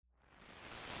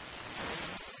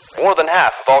More than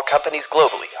half of all companies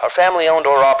globally are family-owned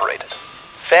or operated.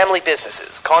 Family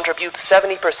businesses contribute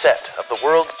 70% of the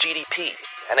world's GDP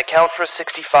and account for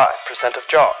 65% of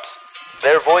jobs.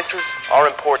 Their voices are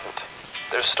important.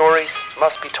 Their stories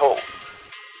must be told.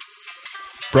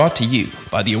 Brought to you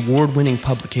by the award-winning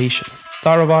publication,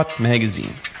 Tharawat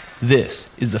Magazine.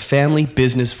 This is the Family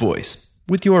Business Voice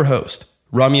with your host,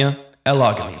 Ramya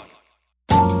El-Agami.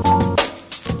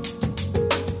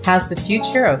 Has the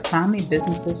future of family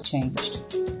businesses changed?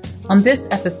 On this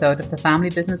episode of the Family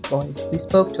Business Voice, we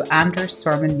spoke to Anders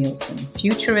Sorman Nielsen,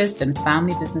 futurist and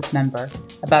family business member,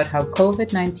 about how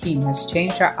COVID-19 has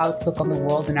changed our outlook on the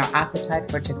world and our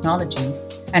appetite for technology,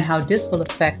 and how this will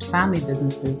affect family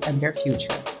businesses and their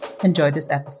future. Enjoy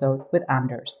this episode with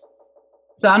Anders.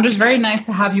 So Anders, very nice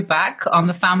to have you back on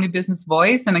the Family Business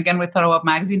Voice. And again, with Tharawat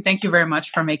Magazine, thank you very much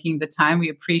for making the time. We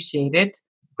appreciate it.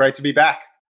 Great to be back.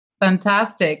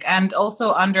 Fantastic. And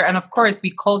also and of course, we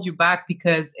called you back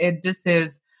because this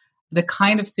is the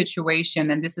kind of situation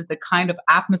and this is the kind of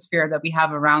atmosphere that we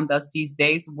have around us these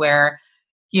days where,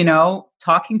 you know,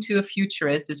 talking to a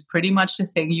futurist is pretty much the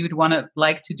thing you'd want to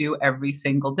like to do every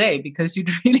single day because you'd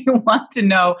really want to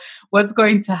know what's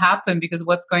going to happen because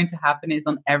what's going to happen is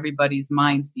on everybody's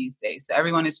minds these days. So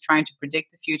everyone is trying to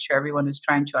predict the future. Everyone is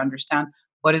trying to understand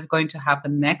what is going to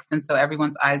happen next. And so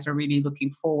everyone's eyes are really looking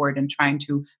forward and trying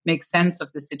to make sense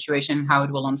of the situation and how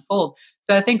it will unfold.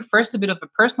 So I think first, a bit of a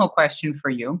personal question for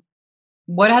you.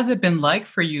 What has it been like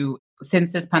for you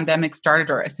since this pandemic started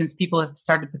or since people have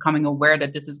started becoming aware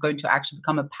that this is going to actually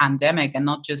become a pandemic and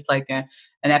not just like an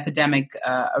epidemic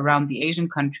around the Asian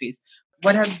countries?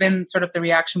 What has been sort of the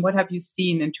reaction? What have you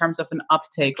seen in terms of an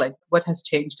uptake? Like what has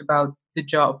changed about the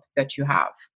job that you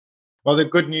have? Well, the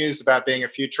good news about being a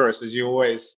futurist is you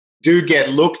always do get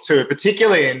looked to,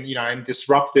 particularly in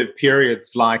disruptive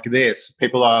periods like this.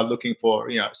 People are looking for,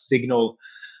 signal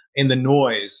in the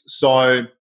noise. So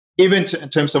even in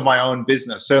terms of my own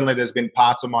business, certainly there's been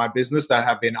parts of my business that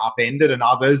have been upended and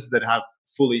others that have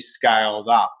fully scaled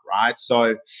up, right?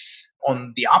 So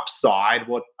on the upside,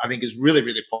 what I think is really,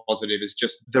 really positive is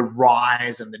just the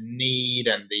rise and the need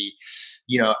and the,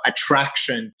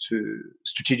 attraction to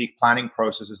strategic planning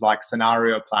processes like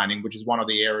scenario planning, which is one of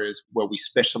the areas where we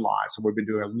specialize. So we've been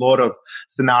doing a lot of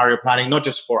scenario planning, not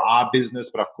just for our business,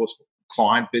 but of course for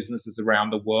client businesses around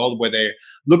the world where they're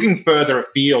looking further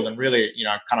afield and really,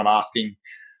 kind of asking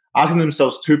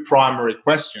themselves two primary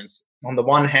questions. On the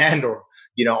one hand, or,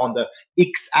 on the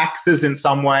x-axis in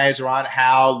some ways, right?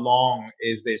 How long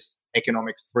is this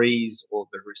economic freeze or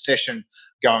the recession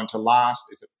going to last?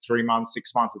 Is it 3 months,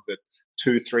 6 months? Is it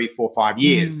 2, 3, 4, 5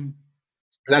 years?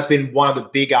 That's been one of the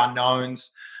big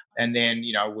unknowns. And then,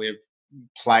 we've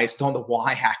placed on the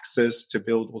y-axis to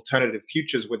build alternative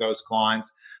futures with those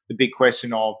clients. The big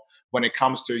question of when it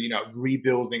comes to,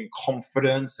 rebuilding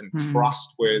confidence and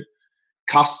trust with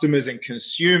customers and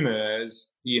consumers,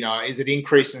 is it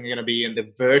increasingly going to be in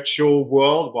the virtual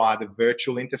world via the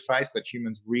virtual interface that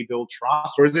humans rebuild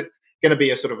trust? Or is it going to be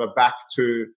a sort of a back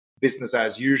to business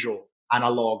as usual,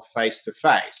 analog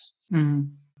face-to-face?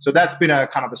 So that's been a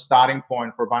kind of a starting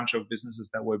point for a bunch of businesses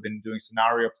that we've been doing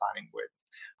scenario planning with.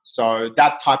 So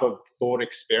that type of thought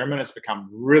experiment has become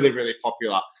really, really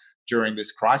popular during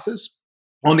this crisis.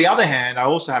 On the other hand, I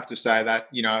also have to say that,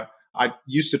 I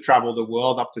used to travel the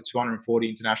world up to 240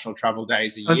 international travel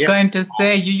days a year. I was going to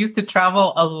say, you used to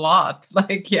travel a lot.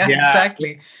 Yeah,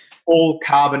 exactly. All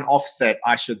carbon offset,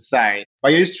 I should say.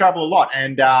 But I used to travel a lot.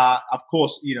 And of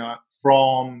course,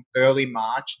 from early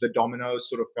March, the dominoes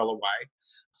sort of fell away.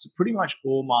 So pretty much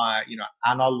all my,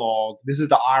 analog, this is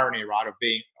the irony, right, of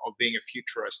being a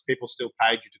futurist. People still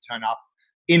paid you to turn up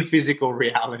in physical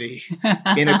reality,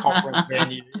 in a conference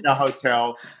venue, in a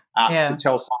hotel, to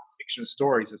tell science fiction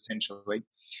stories, essentially.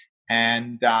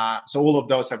 And so all of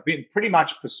those have been pretty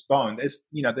much postponed.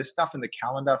 There's stuff in the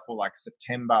calendar for like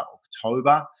September,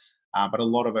 October, but a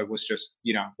lot of it was just,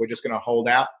 we're just going to hold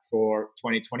out for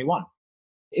 2021.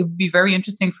 It would be very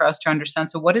interesting for us to understand.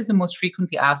 So what is the most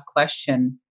frequently asked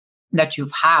question that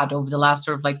you've had over the last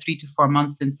sort of like 3 to 4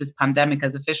 months since this pandemic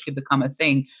has officially become a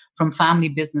thing from family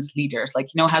business leaders? Like,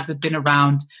 has it been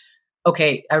around,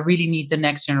 okay, I really need the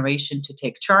next generation to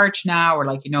take charge now? Or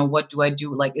like, what do I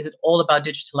do? Like, is it all about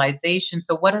digitalization?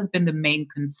 So what has been the main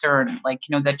concern, like,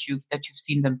 that you've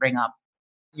seen them bring up?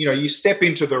 You step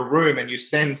into the room and you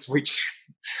sense which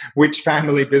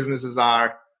family businesses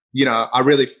are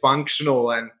really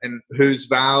functional and whose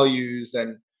values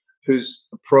and whose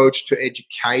approach to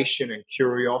education and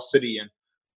curiosity and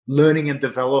learning and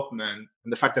development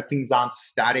and the fact that things aren't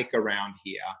static around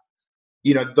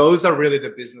here. Those are really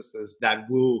the businesses that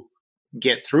will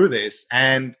get through this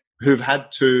and who've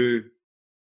had to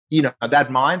that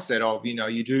mindset of,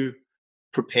 you do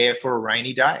prepare for a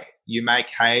rainy day. You make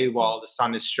hay while the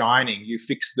sun is shining. You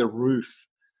fix the roof,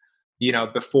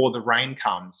 before the rain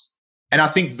comes. And I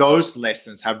think those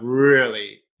lessons have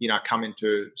really, come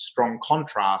into strong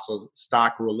contrast or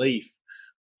stark relief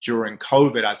during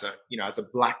COVID as a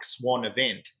black swan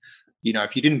event.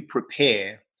 If you didn't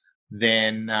prepare,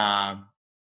 then,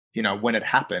 when it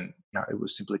happened, it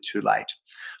was simply too late.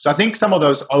 So I think some of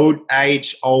those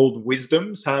old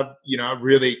wisdoms have,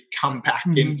 really come back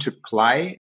into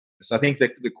play. So I think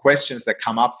that the questions that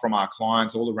come up from our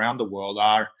clients all around the world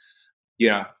are,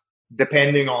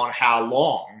 depending on how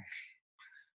long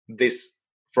this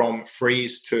from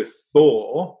freeze to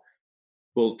thaw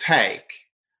will take,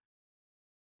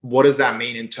 what does that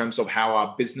mean in terms of how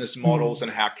our business models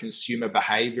and how consumer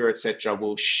behavior, et cetera,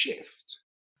 will shift?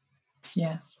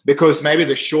 Yes. Because maybe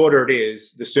the shorter it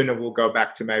is, the sooner we'll go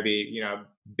back to maybe,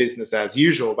 business as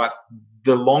usual. But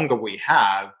the longer we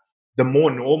have, the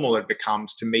more normal it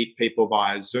becomes to meet people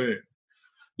via Zoom.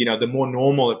 The more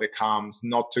normal it becomes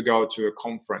not to go to a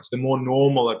conference. The more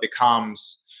normal it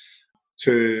becomes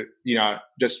to,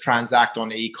 just transact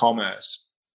on e-commerce.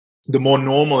 The more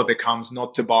normal it becomes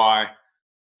not to buy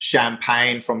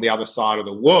champagne from the other side of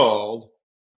the world,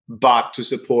 but to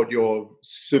support your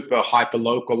super hyper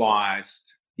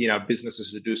localized,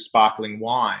 businesses that do sparkling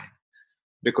wine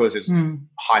because it's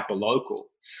hyper local.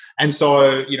 And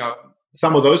so,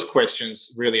 some of those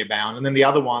questions really abound. And then the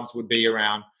other ones would be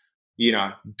around,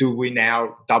 do we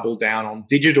now double down on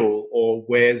digital, or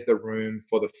where's the room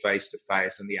for the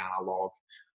face-to-face and the analog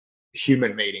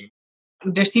human meeting?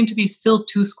 There seem to be still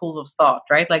two schools of thought,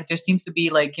 right? Like there seems to be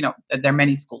there are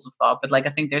many schools of thought, but I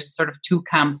think there's sort of two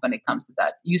camps when it comes to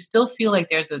that. You still feel like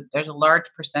there's a large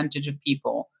percentage of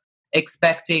people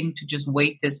expecting to just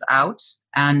wait this out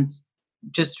and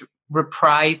just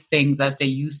reprise things as they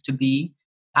used to be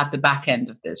at the back end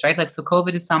of this, right? So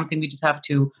COVID is something we just have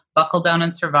to buckle down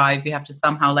and survive. We have to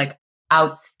somehow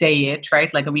outstay it,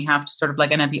 right? And we have to sort of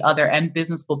and at the other end,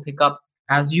 business will pick up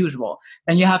as usual.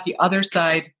 Then you have the other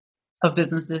side of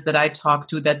businesses that I talk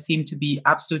to that seem to be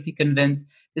absolutely convinced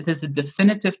this is a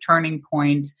definitive turning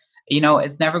point.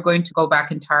 It's never going to go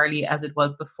back entirely as it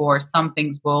was before. Some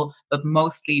things will, but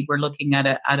mostly we're looking at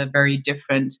a very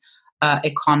different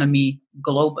economy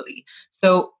globally.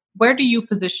 So where do you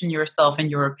position yourself, in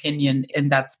your opinion, in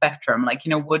that spectrum?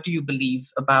 What do you believe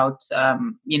about,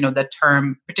 the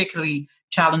term, particularly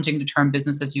challenging the term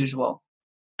business as usual?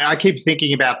 I keep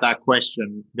thinking about that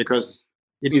question because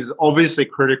it is obviously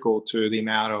critical to the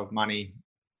amount of money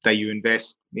that you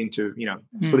invest into,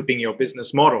 flipping your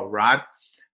business model, right?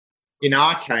 In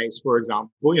our case, for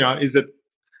example, is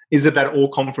it that all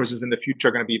conferences in the future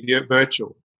are going to be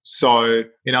virtual? So,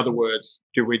 in other words,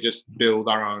 do we just build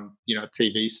our own,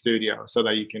 TV studio so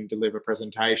that you can deliver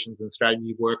presentations and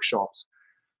strategy workshops,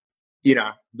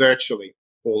 virtually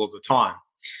all of the time?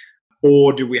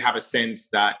 Or do we have a sense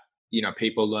that,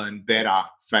 people learn better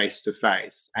face to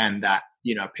face, and that,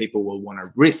 people will want to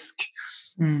risk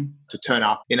to turn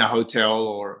up in a hotel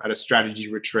or at a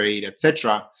strategy retreat,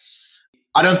 etc.?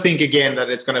 I don't think, again, that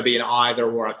it's going to be an either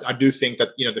or. I do think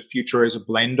that, the future is a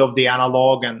blend of the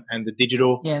analog and the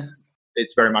digital. Yes.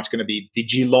 It's very much going to be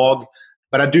digilog.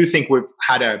 But I do think we've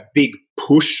had a big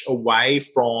push away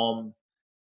from,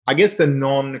 I guess, the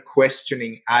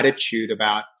non-questioning attitude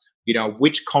about,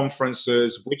 which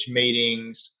conferences, which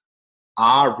meetings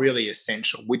are really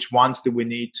essential. Which ones do we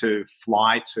need to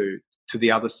fly to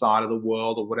the other side of the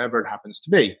world, or whatever it happens to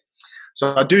be?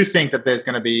 So I do think that there's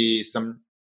going to be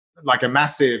a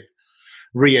massive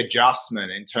readjustment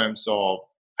in terms of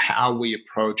how we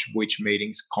approach which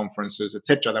meetings, conferences,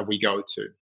 etc., that we go to,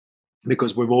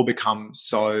 because we've all become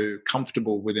so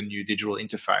comfortable with a new digital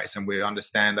interface, and we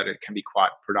understand that it can be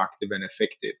quite productive and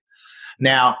effective.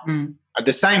 Now, at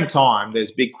the same time,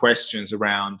 there's big questions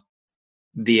around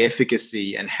the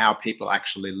efficacy and how people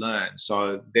actually learn.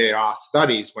 So there are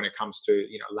studies when it comes to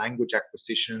language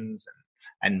acquisitions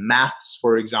and maths,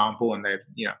 for example, and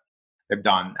they've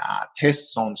done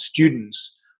tests on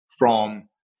students from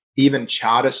even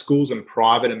charter schools and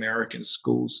private American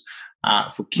schools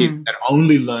for kids that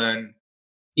only learn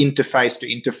interface to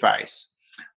interface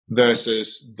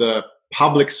versus the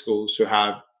public schools who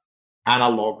have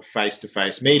analog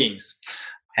face-to-face meetings.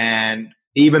 And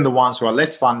even the ones who are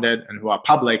less funded and who are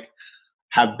public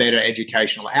have better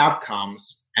educational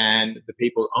outcomes, and the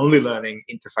people only learning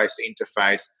interface to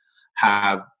interface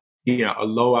have a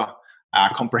lower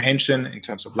comprehension in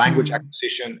terms of language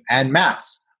acquisition and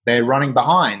maths. They're running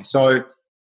behind. So,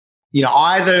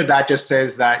 either that just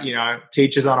says that,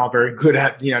 teachers are not very good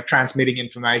at, transmitting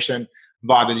information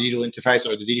via the digital interface,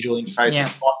 or the digital interface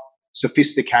is not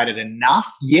sophisticated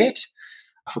enough yet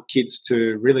for kids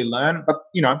to really learn. But,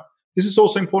 this is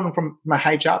also important from a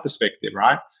HR perspective,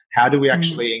 right? How do we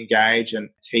actually engage and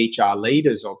teach our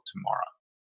leaders of tomorrow?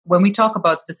 When we talk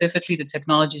about specifically the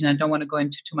technologies, and I don't want to go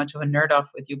into too much of a nerd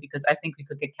off with you because I think we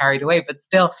could get carried away, but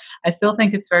still, I still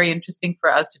think it's very interesting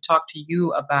for us to talk to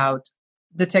you about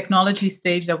the technology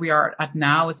stage that we are at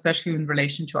now, especially in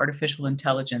relation to artificial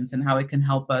intelligence and how it can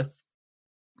help us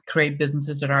create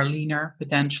businesses that are leaner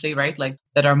potentially, right? Like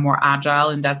that are more agile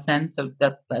in that sense, so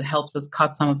that helps us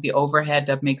cut some of the overhead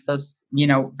that makes us,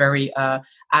 very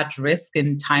at risk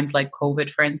in times like COVID,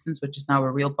 for instance, which is now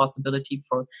a real possibility.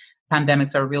 For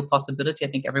pandemics are a real possibility. I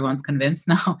think everyone's convinced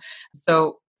now.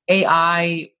 So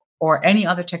AI or any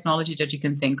other technology that you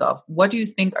can think of, what do you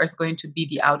think is going to be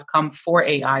the outcome for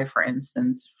AI, for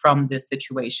instance, from this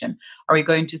situation? Are we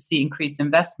going to see increased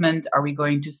investment? Are we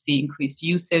going to see increased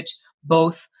usage?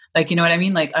 Both? Like, you know what I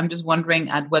mean? Like, I'm just wondering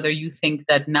at whether you think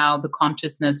that now the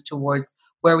consciousness towards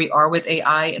where we are with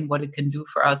AI and what it can do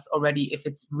for us already, if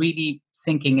it's really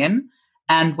sinking in,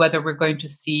 and whether we're going to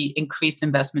see increased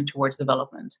investment towards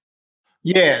development.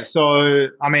 Yeah. So,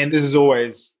 this is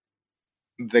always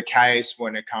the case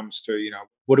when it comes to,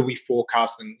 what do we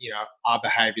forecast and, our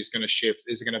behavior is going to shift?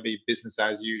 Is it going to be business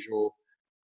as usual?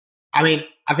 I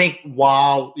think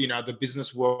while, the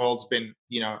business world's been,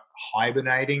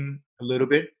 hibernating a little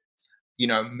bit,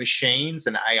 machines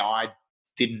and AI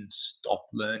didn't stop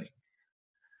learning.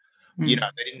 They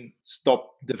didn't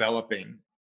stop developing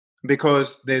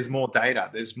because there's more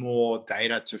data. There's more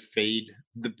data to feed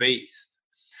the beast.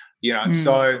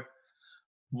 So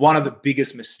one of the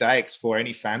biggest mistakes for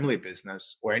any family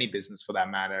business or any business for that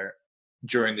matter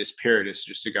during this period is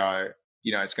just to go,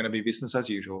 it's going to be business as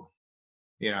usual.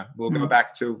 We'll go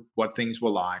back to what things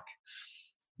were like.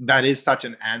 That is such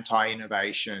an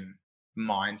anti-innovation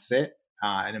mindset.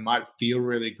 And it might feel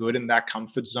really good in that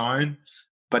comfort zone,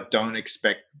 but don't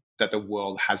expect that the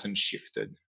world hasn't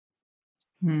shifted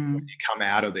when you come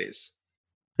out of this.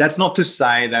 That's not to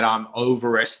say that I'm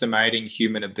overestimating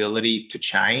human ability to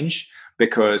change,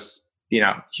 because,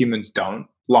 humans don't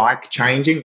like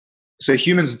changing. So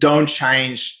humans don't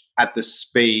change at the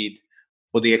speed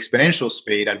or the exponential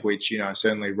speed at which,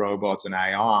 certainly robots and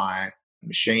AI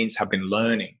machines have been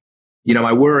learning.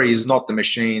 My worry is not the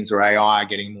machines or AI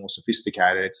getting more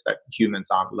sophisticated. It's that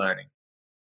humans aren't learning.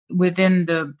 Within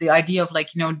the idea of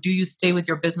do you stay with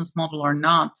your business model or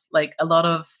not? Like a lot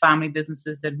of family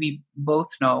businesses that we both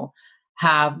know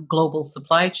have global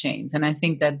supply chains. And I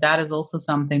think that is also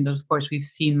something that, of course, we've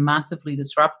seen massively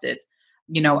disrupted,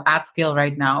 at scale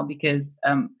right now, because,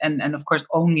 and of course,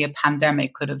 only a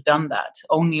pandemic could have done that.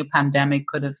 Only a pandemic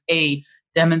could have,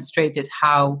 demonstrated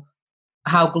how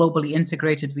globally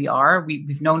integrated we are.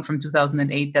 We've known from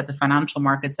 2008 that the financial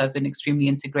markets have been extremely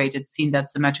integrated, seen that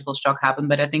symmetrical shock happen.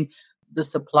 But I think the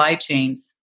supply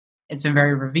chains, it's been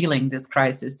very revealing, this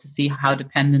crisis, to see how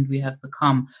dependent we have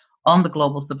become on the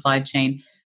global supply chain.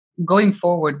 Going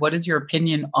forward, what is your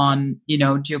opinion on,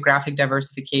 geographic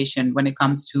diversification when it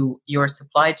comes to your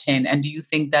supply chain? And do you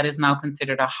think that is now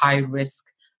considered a high risk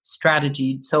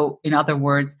strategy? So in other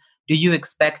words, do you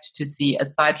expect to see,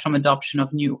 aside from adoption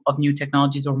of new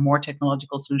technologies or more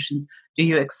technological solutions, do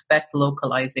you expect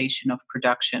localization of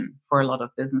production for a lot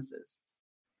of businesses?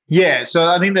 Yeah, so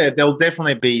I think that there'll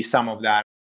definitely be some of that.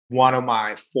 One of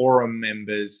my forum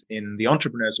members in the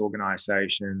Entrepreneurs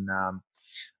Organization,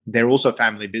 they're also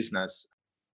family business,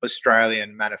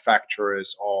 Australian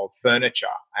manufacturers of furniture,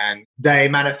 and they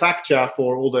manufacture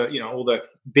for all the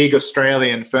big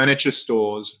Australian furniture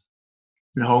stores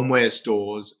and homeware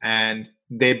stores, and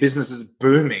their business is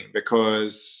booming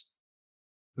because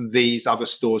these other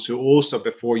stores who also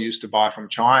before used to buy from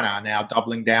China are now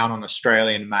doubling down on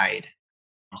Australian made.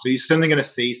 So you're certainly going to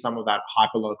see some of that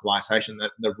hyper-localization,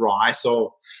 the rise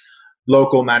of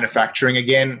local manufacturing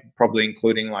again, probably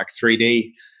including like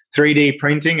 3D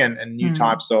printing and new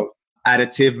types of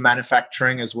additive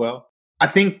manufacturing as well. I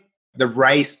think the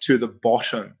race to the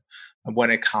bottom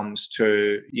when it comes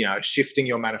to, shifting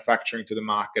your manufacturing to the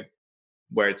market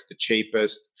where it's the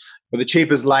cheapest, with the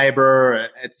cheapest labor,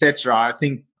 etc. I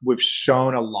think we've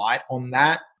shown a light on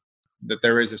that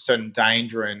there is a certain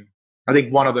danger in. I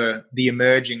think one of the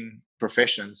emerging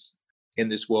professions in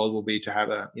this world will be to have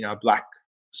a black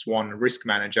swan risk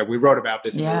manager. We wrote about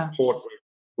this in a report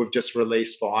we've just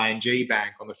released for ING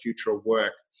Bank on the future of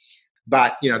work.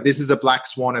 But this is a black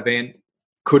swan event.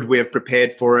 Could we have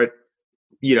prepared for it?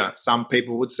 Some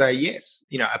people would say yes.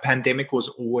 A pandemic was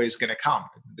always going to come.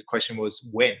 The question was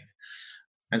when.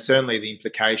 And certainly the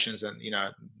implications and,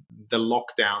 the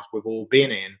lockdowns we've all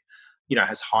been in,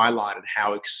 has highlighted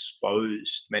how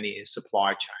exposed many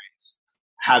supply chains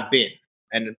have been,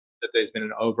 and that there's been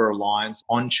an over-reliance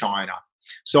on China.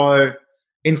 So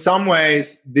in some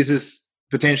ways, this is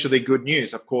potentially good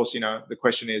news. Of course, the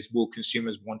question is, will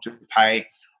consumers want to pay,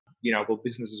 will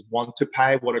businesses want to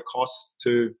pay what it costs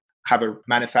to have a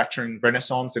manufacturing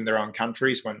renaissance in their own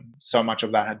countries when so much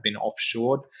of that had been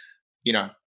offshored?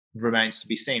 Remains to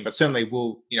be seen, but certainly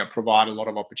will, provide a lot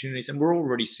of opportunities. And we're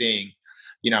already seeing,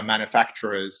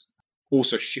 manufacturers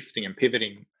also shifting and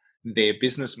pivoting their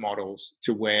business models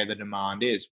to where the demand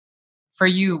is. For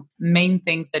you, main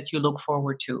things that you look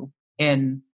forward to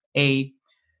in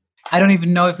I don't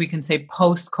even know if we can say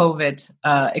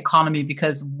post-COVID economy,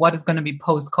 because what is going to be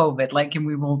post-COVID? And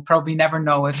we will probably never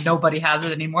know if nobody has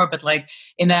it anymore. But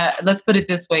let's put it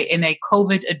this way, in a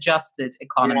COVID-adjusted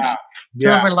economy,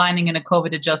 silver lining in a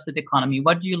COVID-adjusted economy,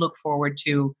 what do you look forward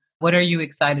to? What are you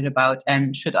excited about?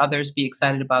 And should others be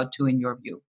excited about too, in your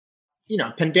view?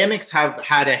 Pandemics have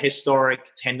had a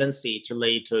historic tendency to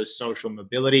lead to social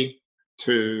mobility,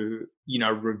 to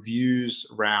reviews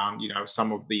around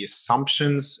some of the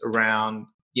assumptions around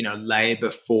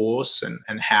labor force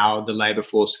and how the labor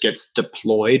force gets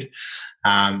deployed,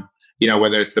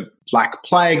 whether it's the Black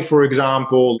Plague, for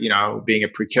example, being a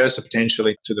precursor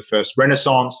potentially to the first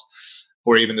Renaissance,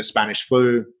 or even the Spanish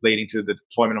flu leading to the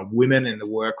deployment of women in the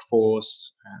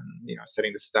workforce and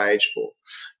setting the stage for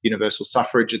universal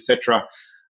suffrage, etc.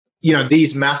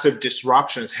 These massive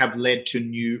disruptions have led to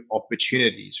new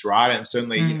opportunities, right? And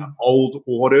certainly, old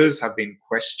orders have been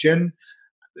questioned.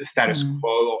 The status quo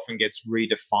often gets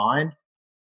redefined.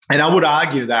 And I would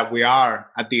argue that we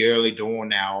are at the early dawn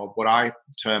now of what I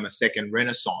term a second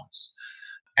renaissance.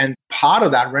 And part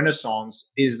of that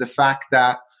renaissance is the fact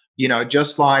that,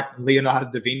 just like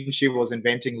Leonardo da Vinci was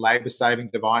inventing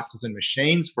labor-saving devices and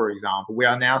machines, for example, we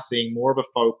are now seeing more of a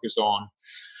focus on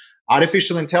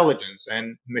artificial intelligence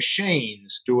and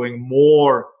machines doing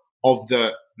more of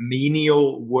the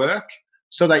menial work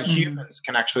so that humans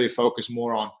can actually focus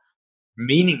more on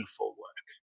meaningful work,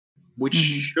 which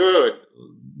should,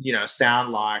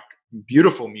 sound like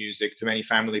beautiful music to many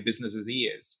family businesses'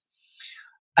 ears.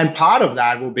 And part of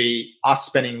that will be us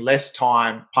spending less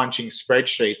time punching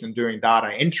spreadsheets and doing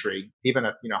data entry, even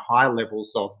at, high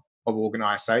levels of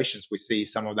organizations. We see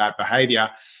some of that behavior,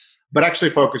 but actually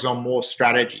focus on more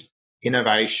strategy,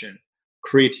 innovation,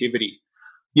 creativity,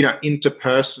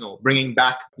 interpersonal, bringing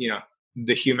back,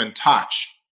 the human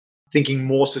touch, thinking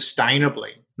more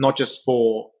sustainably, not just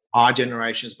for our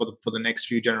generations, but for the next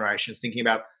few generations, thinking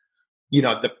about,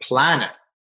 the planet.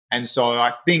 And so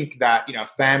I think that,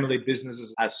 family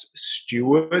businesses as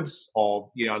stewards of,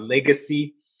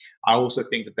 legacy, I also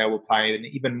think that they will play an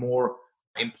even more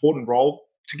important role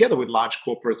together with large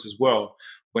corporates as well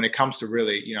when it comes to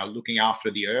really, looking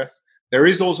after the earth. There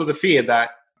is also the fear that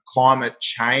climate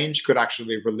change could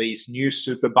actually release new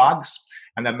superbugs,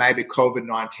 and that maybe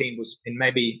COVID-19 was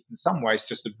in some ways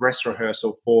just a dress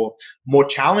rehearsal for more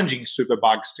challenging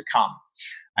superbugs to come.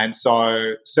 And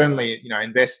so certainly,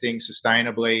 investing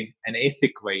sustainably and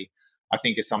ethically, I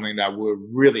think is something that we'll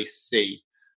really see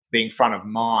being front of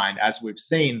mind, as we've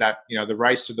seen that, the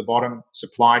race to the bottom,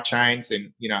 supply chains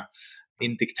and,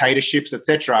 in dictatorships,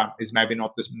 etc., is maybe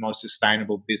not the most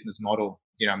sustainable business model,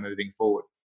 moving forward.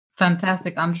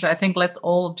 Fantastic, Andrzej. I think let's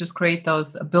all just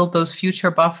build those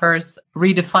future buffers,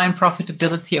 redefine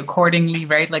profitability accordingly,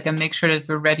 right? And make sure that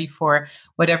we're ready for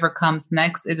whatever comes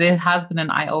next. It has been an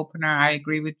eye-opener. I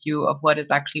agree with you of what is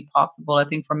actually possible. I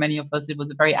think for many of us, it was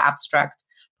a very abstract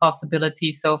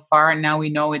possibility so far. And now we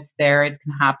know it's there. It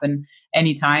can happen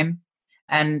anytime.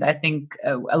 And I think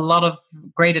a lot of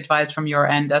great advice from your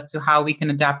end as to how we can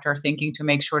adapt our thinking to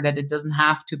make sure that it doesn't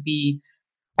have to be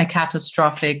a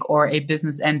catastrophic or a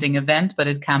business-ending event, but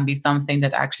it can be something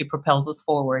that actually propels us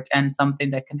forward and something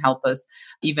that can help us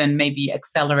even maybe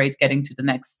accelerate getting to the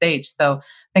next stage. So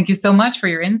thank you so much for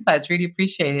your insights. Really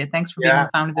appreciate it. Thanks for being on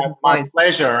Family Business Voice. My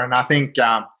pleasure. And I think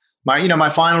my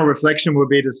final reflection would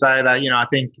be to say that, I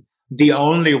think the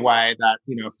only way that,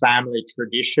 family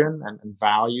tradition and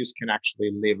values can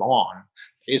actually live on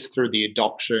is through the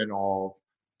adoption of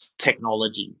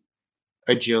technology,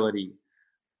 agility,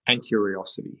 and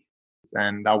curiosity.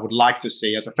 And I would like to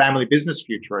see, as a family business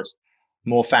futurist,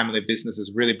 more family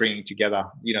businesses really bringing together,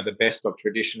 the best of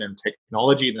tradition and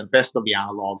technology, the best of the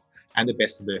analog and the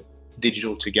best of the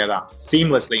digital together,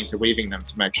 seamlessly interweaving them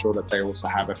to make sure that they also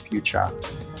have a future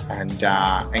and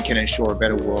can ensure a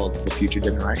better world for future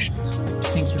generations.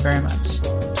 Thank you very much.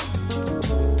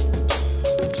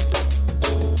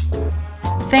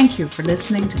 Thank you for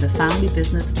listening to the Family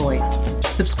Business Voice.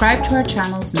 Subscribe to our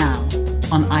channels now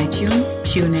on iTunes,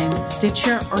 TuneIn,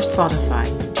 Stitcher, or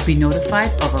Spotify to be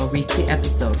notified of our weekly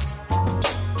episodes.